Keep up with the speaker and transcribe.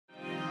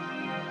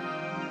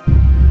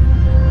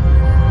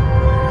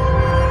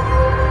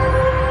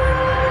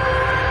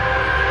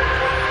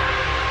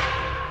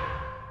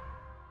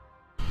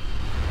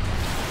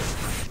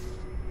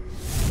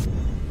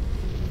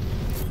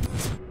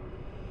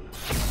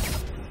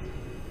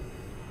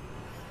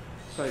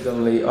So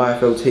Donnelly,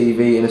 IFL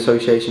TV in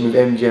association with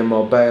MGM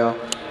Marbella.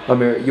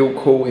 I'm here at York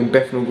Hall in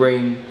Bethnal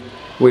Green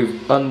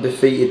with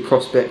undefeated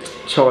prospect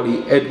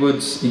Charlie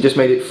Edwards. You just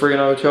made it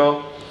 3-0,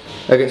 Char,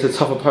 against a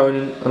tough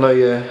opponent. I know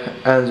your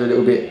hands are a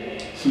little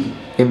bit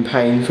in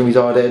pain from his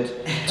hard head.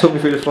 Talk me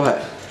through the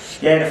fight.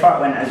 Yeah, the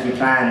fight went as we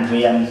planned.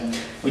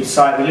 We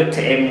decided, we looked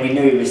at him, we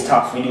knew he was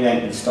tough, we knew he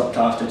hadn't been stopped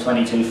after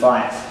 22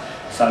 fights.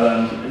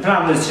 So the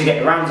plan was to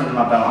get the rounds under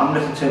my belt. I'm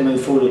looking to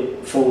move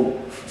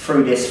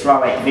through this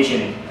flyweight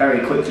division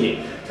very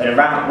quickly. So the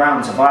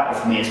rounds are vital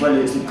for me. As well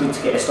as it's good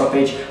to get a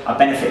stoppage, I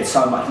benefited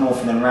so much more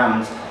from them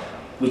rounds.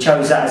 We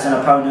chose that as an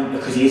opponent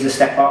because he is a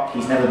step up,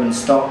 he's never been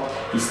stopped,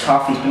 he's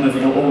tough, he's been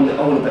moving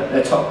all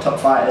the top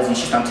fighters, he's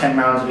just done 10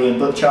 rounds of being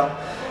butcher.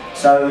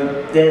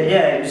 So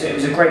yeah, it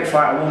was a great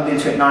fight. I warmed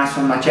into it nice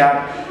from my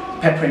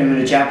jab, peppering him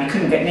with a jab. He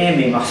couldn't get near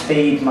me, my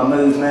speed, my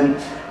movement.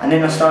 And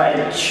then I started,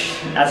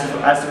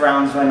 as the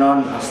rounds went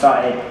on, I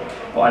started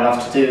what I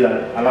love to do.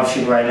 I love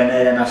Sugar Ray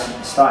Leonard, and I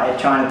started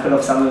trying to pull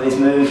off some of his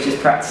moves, just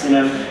practicing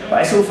them.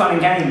 But it's all fun and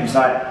games.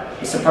 Like,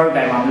 it's a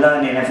program. I'm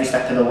learning every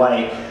step of the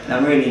way, and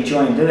I'm really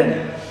enjoying doing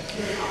it.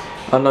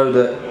 I know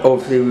that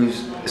obviously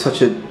with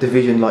such a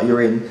division like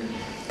you're in,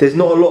 there's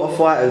not a lot of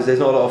fighters. There's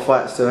not a lot of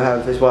fights to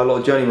have. That's why a lot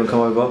of journeymen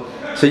come over.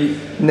 So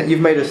you've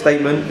made a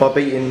statement by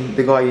beating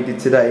the guy you did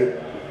today.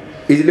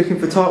 Is he looking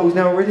for titles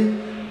now already?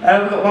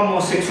 We've got one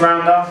more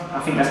 6-rounder. I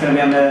think that's going to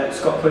be on the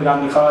Scott Quigg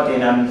undercard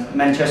in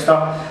Manchester,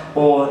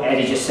 or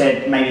Eddie just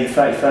said maybe the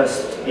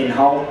 31st in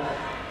Hull.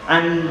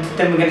 And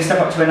then we're going to step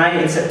up to an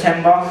 8 in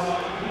September,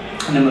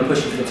 and then we're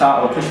pushing for the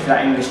title, we're pushing for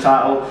that English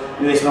title.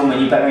 Lewis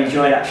Longman, you better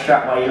enjoy that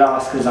strap while you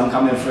last, because I'm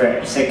coming for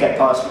it. He said get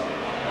past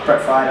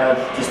Brett Friday,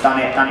 just done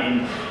it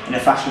in a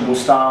fashionable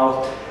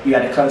style. You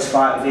had a close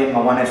fight with him,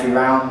 I won every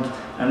round.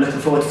 I'm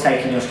looking forward to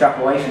taking your strap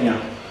away from you.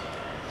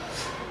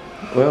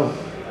 Well.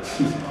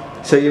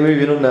 So you're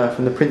moving on now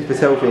from the Prince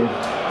Patel thing?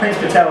 Prince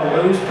Patel,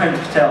 who's Prince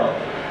Patel?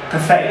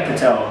 Pathetic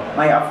Patel.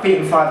 Mate, I've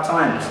beaten him 5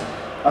 times.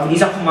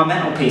 He's up on my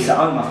mental piece at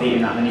home, I've beaten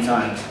him that many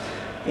times.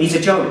 He's a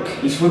joke.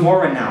 He's with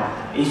Warren now.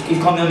 He's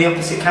gone on the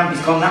opposite camp,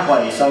 he's gone that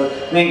way. So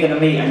we ain't going to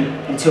meet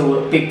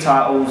until big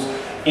titles,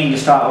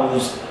 English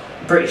titles,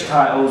 British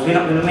titles. We're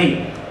not going to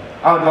meet.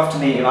 I would love to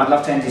meet him. I'd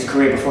love to end his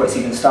career before it's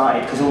even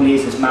started, because all he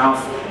is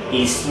mouth.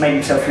 He's made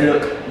himself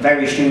look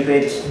very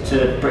stupid to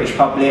the British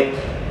public.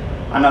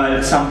 I know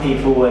that some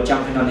people were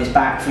jumping on his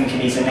back thinking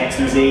he's the next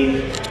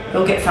Nazim.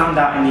 He'll get found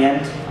out in the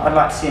end. I'd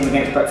like to see him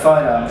against Brett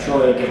Friday. I'm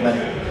sure he'll give him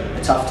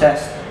a tough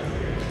test.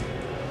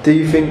 Do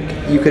you think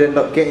you could end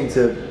up getting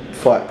to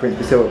fight Prince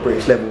Patel at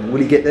British level?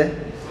 Will he get there?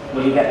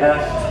 Will he get there?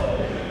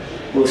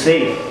 We'll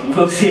see.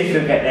 We'll see if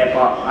he'll get there,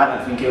 but I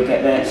don't think he'll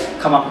get there.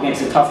 Come up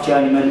against a tough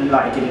journeyman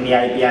like he did in the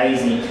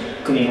ABAs, and he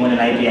couldn't even win an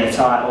ABA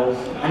title.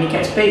 And he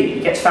gets beat. He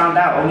gets found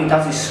out. All he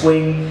does is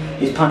swing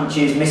his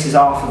punches, misses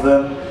half of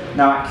them.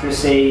 No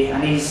accuracy,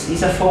 and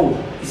he's a fool.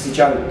 He's a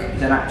joke.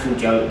 He's an actual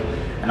joke.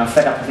 And I'm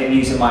fed up with him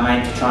using my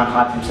name to try and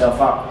hype himself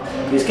up.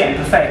 It's getting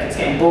pathetic, it's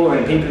getting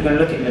boring. People are going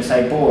to look at him and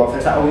say, bore off.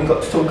 Is that all we've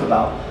got to talk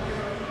about?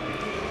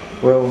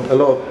 Well, a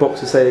lot of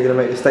boxers say they're going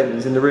to make the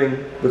statements in the ring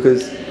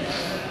because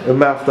your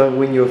mouth don't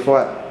win you a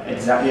fight.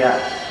 Exactly that.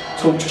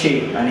 Talk's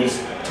cheap, and his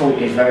talk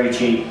is very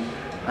cheap.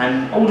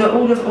 And all the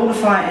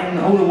fighting,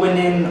 all the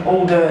winning,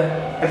 all the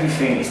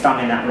everything is done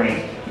in that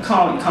ring. You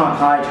can't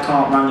hide, you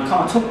can't run, you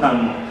can't talk no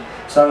more.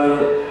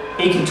 So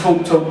he can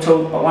talk,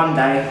 but one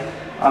day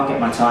I'll get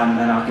my time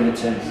and I'll give it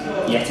to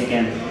him yet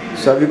again.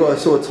 So have you got a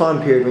sort of time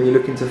period when you're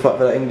looking to fight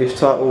for that English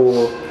title?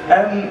 Or?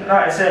 Like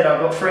I said,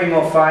 I've got 3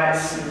 more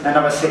fights, it's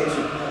another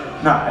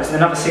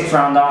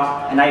 6-rounder,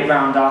 an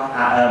 8-rounder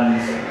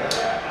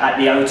at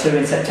the O2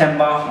 in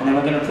September, and then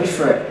we're going to push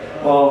for it.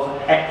 Or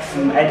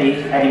from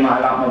Eddie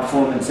might like my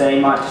performance there, he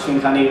might just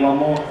think I need one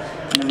more,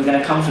 and then we're going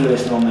to come to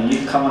Lewis Norman. You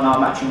can come on our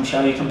Matchroom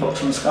show, you can box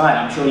in the sky,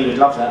 I'm sure you would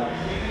love that.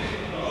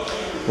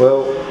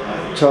 Well,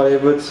 Charlie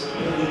Edwards,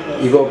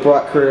 you've got a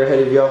bright career ahead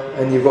of you,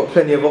 and you've got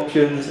plenty of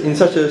options. In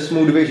such a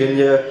small division,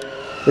 there's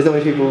not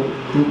many people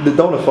that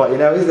don't want to fight you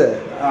now, is there?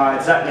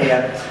 Exactly.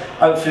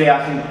 Hopefully I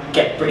can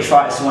get British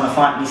fighters to want to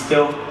fight me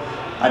still.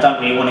 I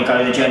don't really want to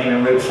go the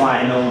journeyman route,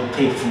 fighting all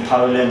people from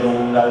Poland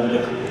all over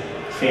the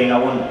thing. I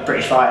want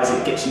British fighters.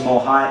 It gets me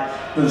more height,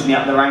 moves me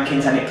up the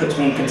rankings, and it puts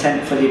me in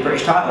content for the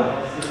British title.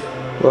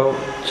 Well,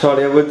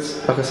 Charlie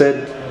Edwards, like I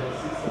said,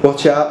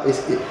 watch out.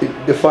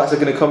 The fights are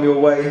going to come your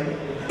way.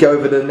 Get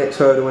over the next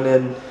hurdle, and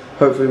then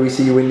hopefully we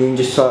see you win the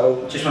English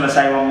title. Just want to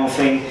say one more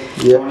thing.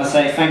 Yep. I want to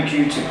say thank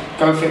you to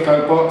Go Fit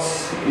Go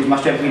Box, who's my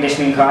strength and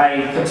conditioning guy.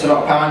 He puts a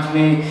lot of power into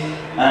me.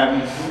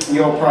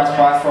 Your Price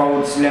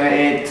Bifolds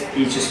Limited,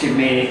 he's just given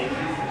me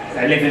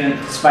a living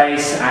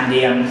space, and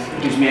he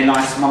gives me a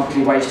nice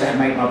monthly wage to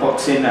make my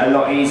boxing a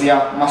lot easier.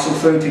 Muscle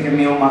Food to give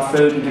me all my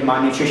food and give my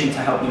nutrition to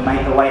help me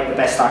make the weight the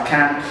best I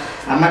can.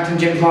 And Magdalene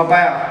Gyms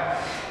Marbella.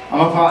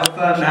 I'm a part of the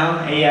firm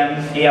now. He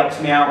helps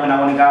me out when I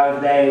want to go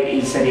over there.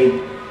 He said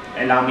he'd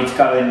allow me to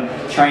go and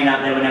train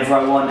out there whenever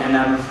I want.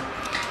 And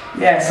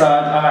yeah, so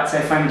I'd like to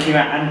say thank you.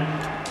 And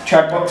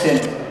Trad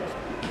Boxing,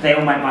 they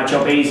all make my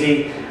job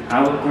easy.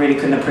 I really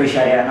couldn't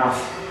appreciate it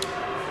enough.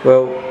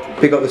 Well,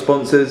 big up the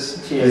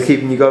sponsors. They're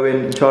keeping you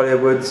going. Charlie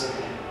Edwards.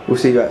 We'll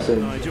see you out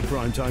soon. Major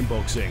Primetime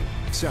Boxing,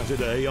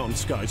 Saturday on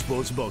Sky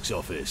Sports Box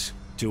Office.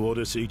 To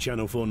order, see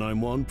Channel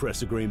 491,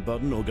 press the green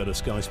button or go to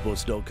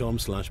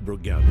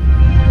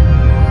skysports.com/BrookeGavin.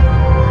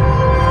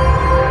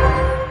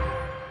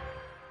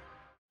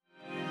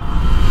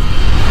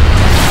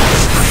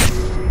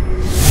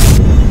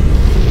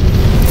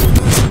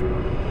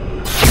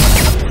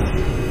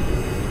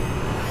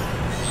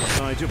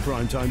 To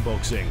Primetime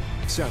Boxing,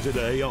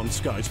 Saturday on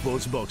Sky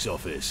Sports Box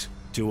Office.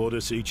 To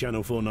order, see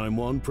Channel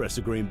 491, press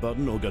the green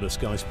button or go to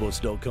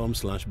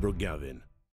skysports.com/BrookeGavin.